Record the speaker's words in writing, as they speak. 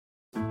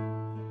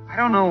I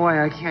don't know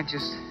why I can't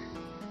just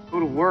go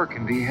to work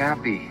and be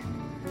happy,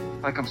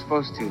 like I'm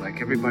supposed to,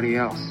 like everybody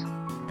else.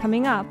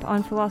 Coming up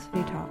on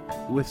Philosophy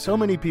Talk. With so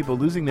many people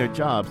losing their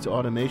jobs to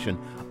automation,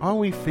 are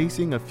we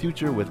facing a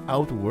future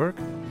without work?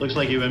 Looks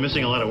like you've been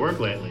missing a lot of work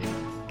lately.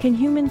 Can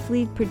humans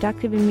lead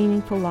productive and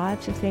meaningful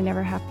lives if they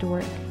never have to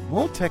work?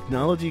 Won't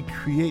technology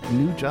create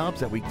new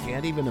jobs that we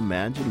can't even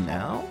imagine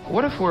now?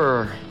 What if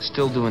we're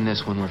still doing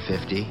this when we're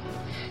 50?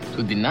 It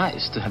would be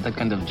nice to have that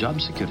kind of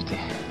job security.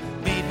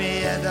 Meet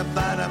me at the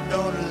bottom,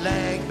 don't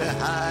lag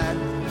behind.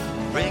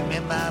 Bring me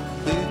my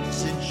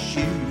boots and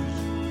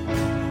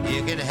shoes.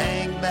 You can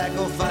hang back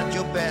or fight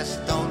your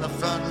best on the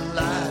front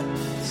line.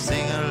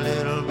 Sing a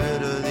little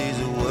bit of these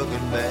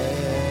working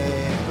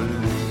man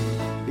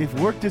blues. If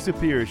work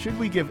disappears, should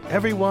we give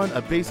everyone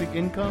a basic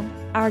income?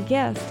 Our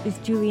guest is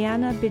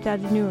Juliana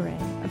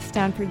Bidadnure of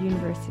Stanford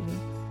University.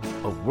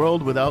 A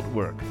world without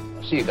work.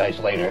 See you guys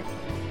later,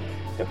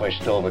 if I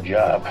still have a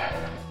job.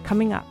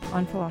 Coming up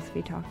on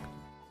Philosophy Talk.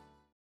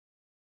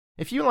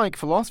 If you like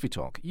Philosophy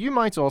Talk, you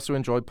might also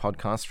enjoy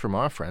podcasts from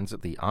our friends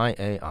at the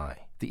IAI,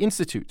 the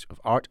Institute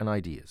of Art and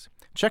Ideas.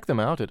 Check them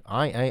out at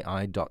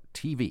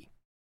iai.tv.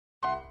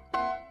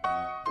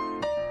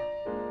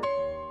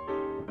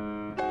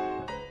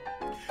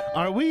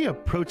 Are we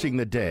approaching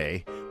the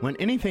day when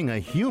anything a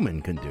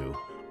human can do,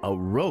 a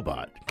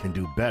robot can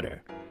do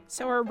better?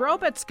 So are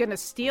robots going to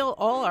steal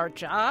all our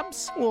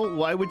jobs? Well,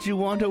 why would you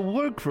want to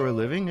work for a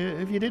living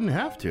if you didn't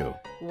have to?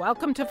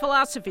 Welcome to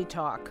Philosophy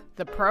Talk,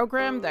 the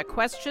program that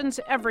questions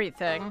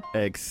everything.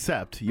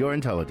 Except your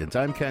intelligence.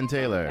 I'm Ken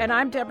Taylor. And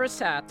I'm Deborah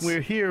Satz.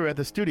 We're here at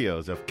the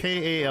studios of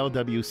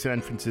KALW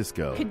San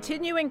Francisco.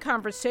 Continuing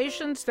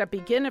conversations that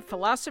begin at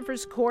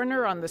Philosopher's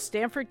Corner on the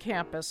Stanford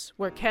campus,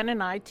 where Ken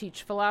and I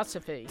teach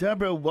philosophy.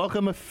 Deborah,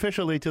 welcome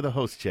officially to the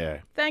host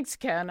chair. Thanks,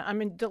 Ken.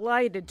 I'm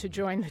delighted to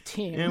join the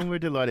team. And we're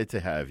delighted to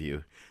have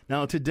you.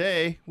 Now,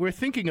 today, we're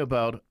thinking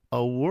about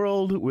a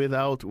world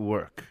without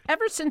work.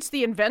 Ever since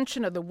the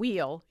invention of the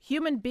wheel,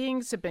 human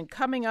beings have been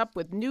coming up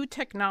with new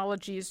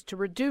technologies to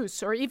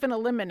reduce or even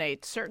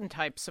eliminate certain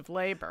types of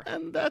labor.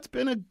 And that's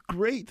been a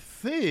great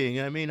thing.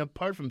 I mean,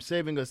 apart from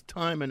saving us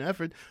time and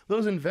effort,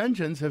 those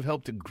inventions have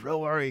helped to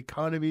grow our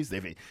economies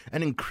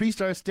and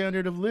increased our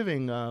standard of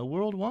living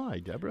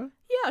worldwide, Deborah.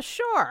 Yeah,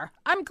 sure.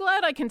 I'm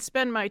glad I can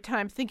spend my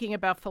time thinking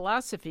about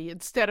philosophy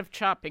instead of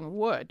chopping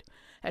wood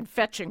and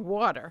fetching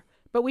water.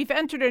 But we've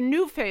entered a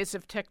new phase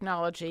of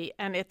technology,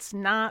 and it's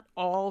not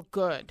all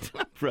good.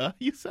 Deborah,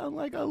 you sound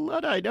like a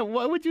Luddite. Now,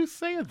 why would you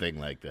say a thing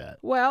like that?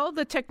 Well,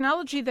 the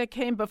technology that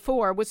came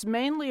before was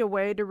mainly a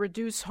way to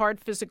reduce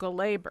hard physical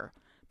labor.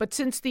 But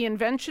since the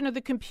invention of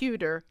the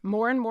computer,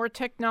 more and more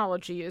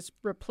technology is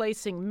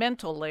replacing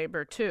mental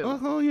labor, too.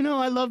 Oh,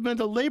 I love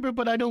mental labor,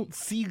 but I don't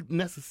see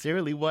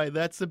necessarily why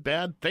that's a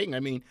bad thing. I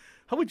mean,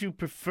 how would you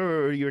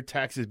prefer your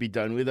taxes be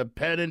done? With a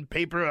pen and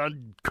paper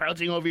on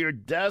crouching over your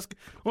desk?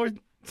 Or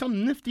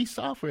some nifty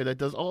software that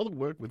does all the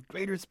work with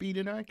greater speed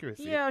and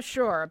accuracy? Yeah,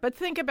 sure. But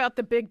think about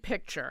the big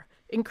picture.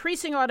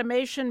 Increasing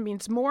automation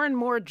means more and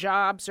more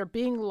jobs are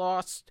being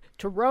lost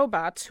to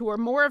robots who are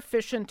more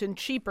efficient and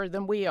cheaper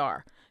than we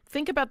are.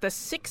 Think about the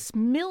 6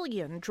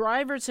 million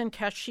drivers and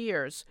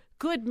cashiers,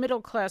 good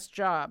middle-class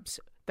jobs,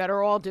 that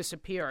are all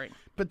disappearing.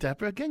 But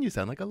Deborah, again, you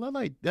sound like a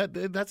Luddite.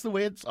 That's the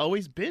way it's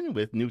always been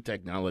with new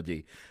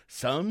technology.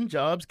 Some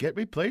jobs get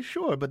replaced,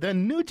 sure, but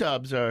then new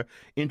jobs are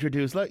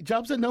introduced, like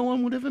jobs that no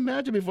one would have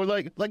imagined before,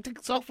 like the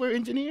software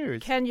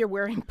engineers. Ken, you're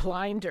wearing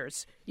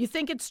blinders. You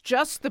think it's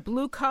just the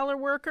blue-collar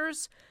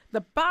workers?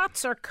 The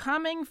bots are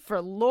coming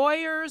for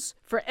lawyers,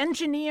 for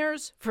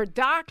engineers, for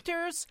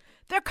doctors.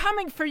 They're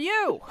coming for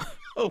you.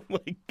 Oh,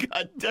 my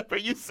God, Deborah,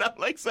 you sound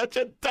like such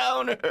a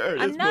downer.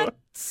 I'm not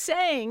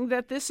saying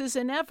that this is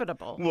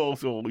inevitable. Well,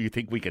 so you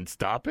think we can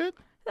stop it?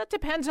 That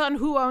depends on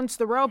who owns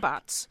the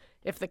robots.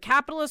 If the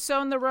capitalists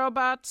own the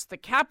robots, the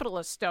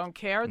capitalists don't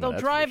care. They'll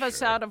drive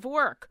us out of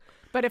work.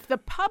 But if the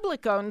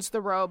public owns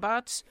the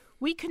robots,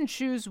 we can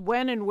choose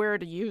when and where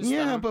to use them.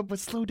 Yeah, but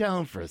slow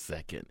down for a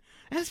second.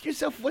 Ask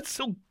yourself what's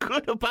so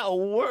good about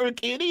work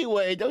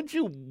anyway. Don't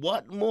you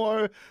want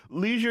more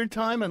leisure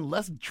time and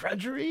less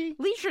drudgery?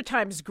 Leisure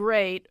time's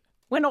great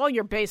when all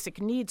your basic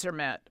needs are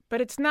met.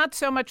 But it's not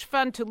so much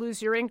fun to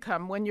lose your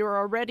income when you're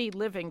already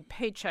living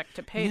paycheck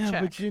to paycheck.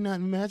 Yeah, but you're not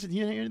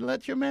imagining. You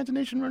let your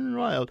imagination run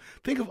wild.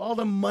 Think of all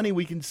the money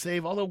we can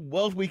save, all the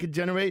wealth we could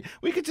generate.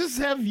 We could just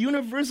have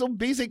universal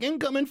basic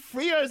income and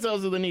free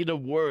ourselves of the need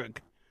of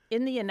work.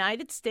 In the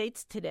United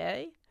States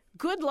today?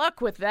 Good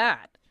luck with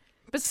that.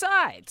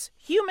 Besides,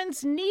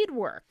 humans need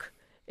work.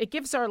 It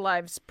gives our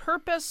lives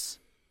purpose,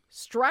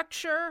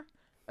 structure,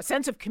 a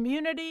sense of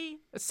community,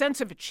 a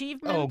sense of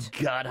achievement.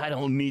 Oh, God, I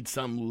don't need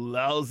some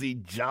lousy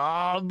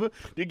job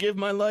to give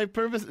my life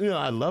purpose.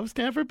 I love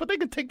Stanford, but they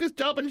can take this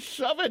job and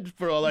shove it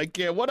for all I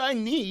care. What I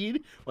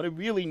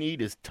really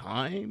need is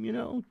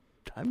time,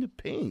 time to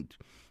paint.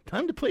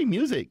 Time to play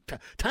music.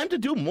 Time to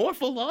do more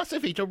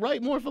philosophy, to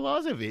write more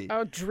philosophy.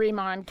 Oh, dream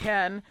on,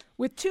 Ken.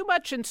 With too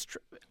much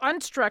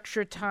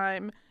unstructured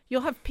time,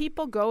 You'll have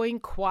people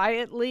going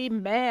quietly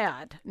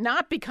mad,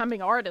 not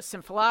becoming artists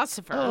and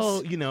philosophers.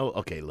 Oh,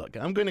 okay, look,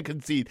 I'm going to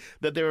concede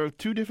that there are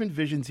two different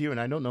visions here, and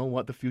I don't know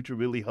what the future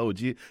really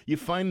holds. You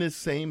find this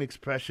same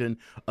expression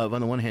of,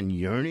 on the one hand,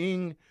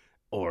 yearning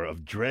or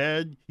of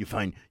dread. You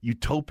find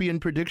utopian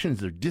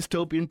predictions or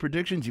dystopian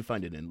predictions. You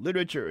find it in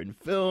literature and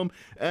film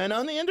and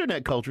on the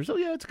internet culture. So,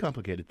 yeah, it's a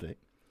complicated thing.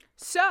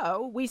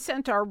 So we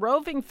sent our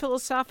roving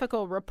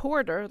philosophical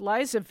reporter,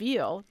 Liza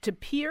Veal, to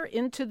peer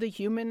into the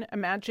human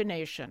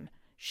imagination.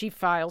 She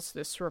files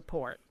this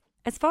report.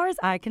 As far as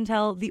I can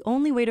tell, the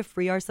only way to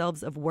free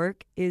ourselves of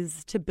work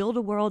is to build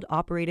a world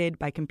operated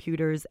by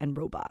computers and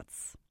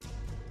robots.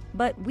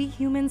 But we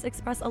humans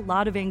express a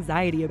lot of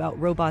anxiety about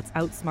robots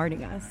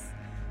outsmarting us.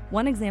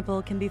 One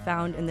example can be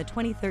found in the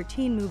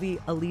 2013 movie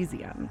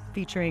Elysium,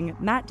 featuring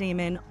Matt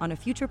Damon on a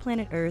future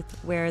planet Earth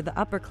where the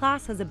upper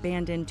class has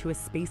abandoned to a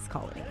space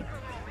colony.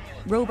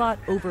 Robot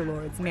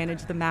overlords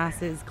manage the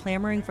masses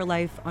clamoring for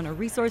life on a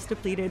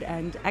resource-depleted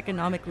and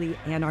economically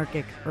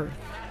anarchic Earth.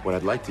 What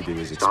I'd like to do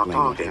is explain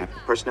what happened.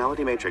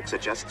 Personality Matrix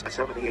suggests a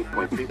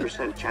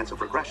 78.3% chance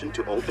of regression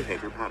to old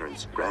behavior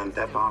patterns. Grand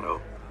Theft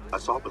Auto.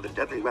 Assault with a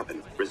deadly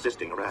weapon.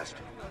 Resisting arrest.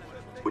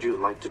 Would you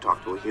like to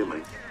talk to a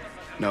human?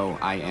 No,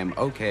 I am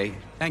okay.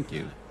 Thank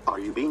you. Are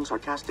you being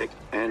sarcastic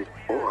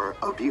or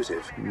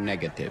abusive?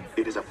 Negative.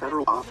 It is a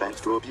federal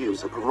offense to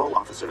abuse a parole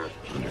officer.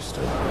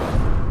 Understood.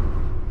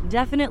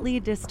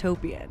 Definitely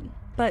dystopian.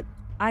 But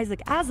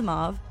Isaac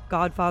Asimov,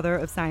 godfather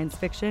of science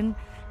fiction,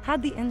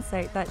 had the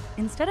insight that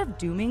instead of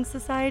dooming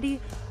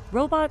society,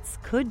 robots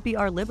could be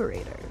our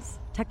liberators.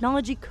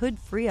 Technology could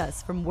free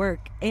us from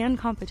work and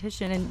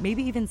competition and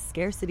maybe even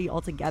scarcity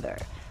altogether.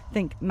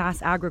 Think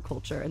mass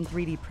agriculture and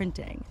 3D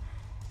printing.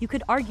 You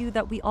could argue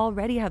that we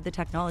already have the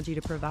technology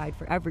to provide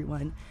for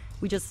everyone.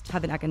 We just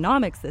have an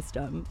economic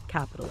system,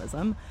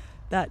 capitalism,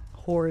 that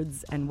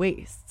hoards and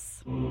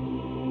wastes.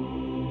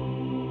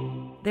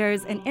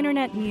 There's an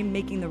internet meme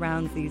making the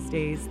rounds these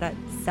days that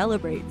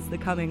celebrates the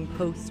coming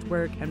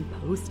post-work and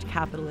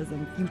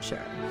post-capitalism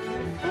future.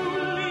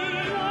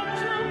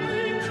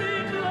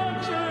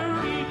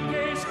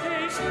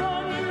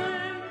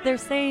 They're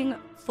saying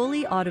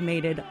fully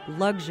automated,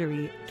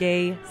 luxury,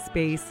 gay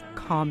space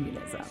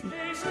communism.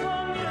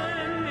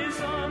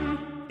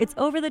 It's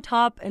over the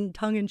top and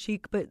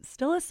tongue-in-cheek, but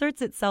still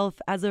asserts itself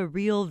as a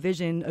real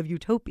vision of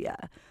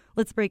utopia.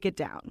 Let's break it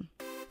down.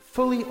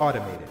 Fully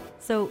automated.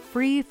 So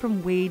free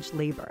from wage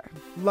labor.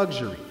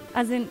 Luxury.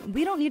 As in,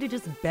 we don't need to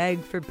just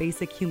beg for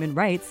basic human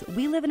rights.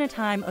 We live in a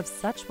time of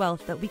such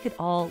wealth that we could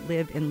all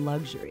live in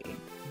luxury.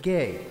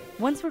 Gay.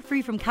 Once we're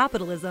free from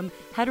capitalism,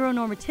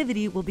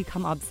 heteronormativity will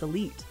become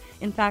obsolete.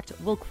 In fact,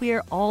 we'll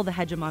queer all the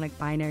hegemonic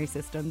binary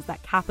systems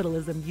that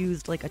capitalism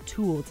used like a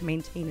tool to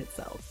maintain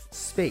itself.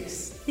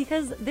 Space.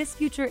 Because this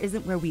future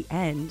isn't where we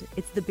end,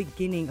 it's the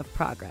beginning of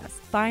progress.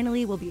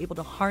 Finally, we'll be able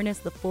to harness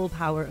the full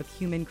power of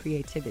human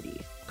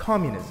creativity.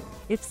 Communism.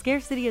 If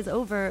scarcity is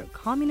over,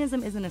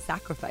 communism isn't a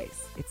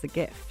sacrifice, it's a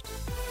gift.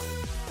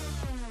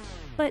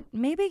 But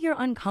maybe you're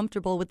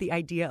uncomfortable with the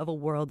idea of a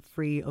world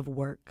free of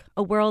work,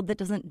 a world that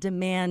doesn't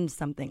demand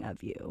something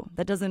of you,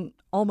 that doesn't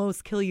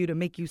almost kill you to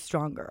make you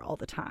stronger all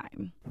the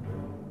time.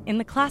 In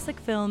the classic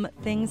film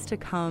Things to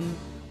Come,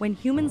 when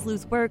humans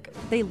lose work,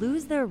 they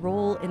lose their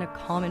role in a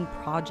common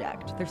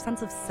project, their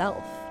sense of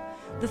self.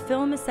 The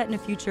film is set in a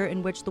future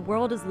in which the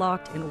world is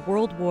locked in a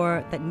world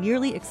war that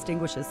nearly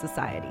extinguishes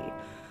society.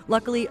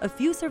 Luckily, a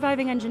few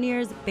surviving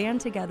engineers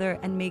band together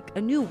and make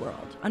a new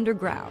world,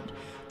 underground.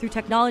 Through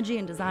technology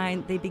and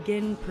design, they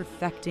begin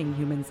perfecting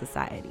human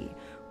society.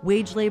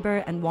 Wage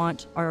labor and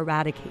want are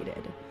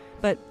eradicated.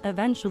 But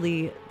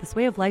eventually, this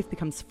way of life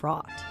becomes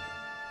fraught.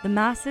 The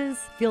masses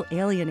feel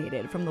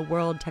alienated from the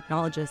world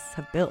technologists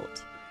have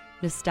built.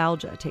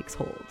 Nostalgia takes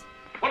hold.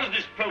 What has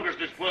this progress,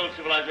 this world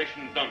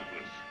civilization done to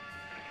us?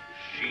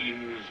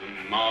 Machines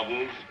and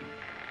marvels.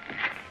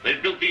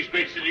 They've built these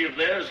great cities of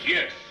theirs,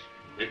 yes.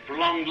 They've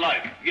prolonged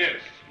life, yes.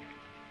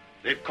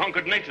 They've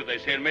conquered nature, they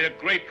say, and made a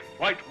great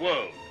white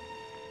world.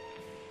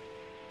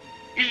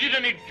 Is it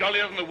any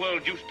jollier than the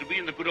world used to be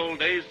in the good old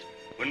days,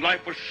 when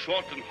life was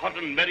short and hot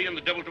and merry and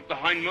the devil took the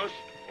hindmost?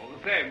 All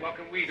the same, what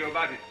can we do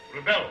about it?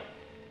 Rebel.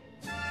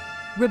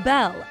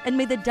 Rebel, and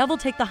may the devil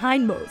take the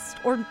hindmost,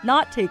 or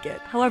not take it,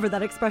 however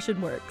that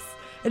expression works.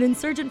 An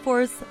insurgent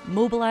force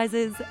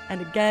mobilizes, and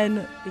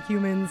again, the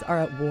humans are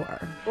at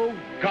war. Oh,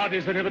 God,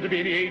 is there never to be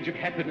any age of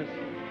happiness?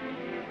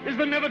 Is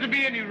there never to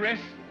be any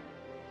rest?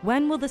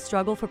 When will the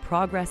struggle for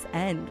progress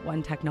end,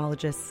 one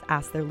technologist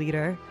asks their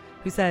leader,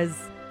 who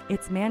says,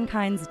 it's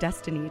mankind's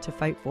destiny to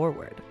fight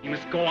forward. You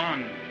must go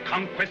on,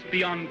 conquest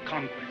beyond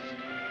conquest.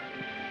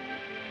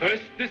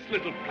 First this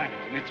little planet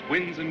and its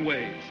winds and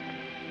waves,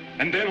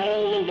 and then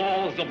all the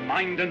laws of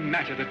mind and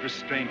matter that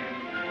restrain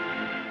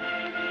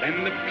it.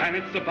 Then the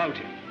planets about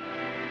him,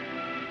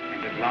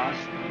 and at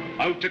last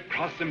out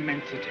across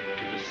immensity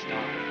to the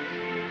stars.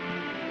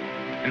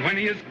 And when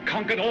he has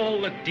conquered all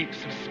the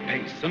deeps of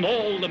space and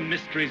all the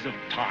mysteries of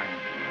time,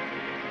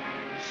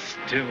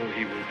 still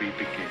he will be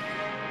beginning.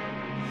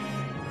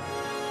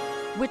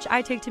 Which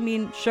I take to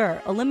mean,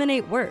 sure,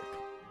 eliminate work.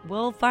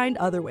 we'll find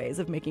other ways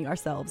of making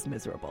ourselves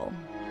miserable.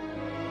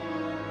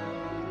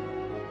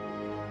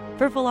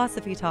 For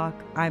Philosophy Talk,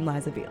 I'm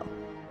Liza Veal.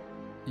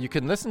 You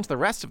can listen to the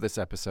rest of this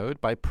episode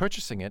by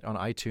purchasing it on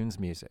iTunes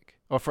Music.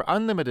 Or for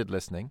unlimited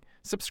listening,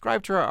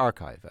 subscribe to our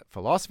archive at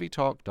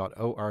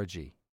philosophytalk.org.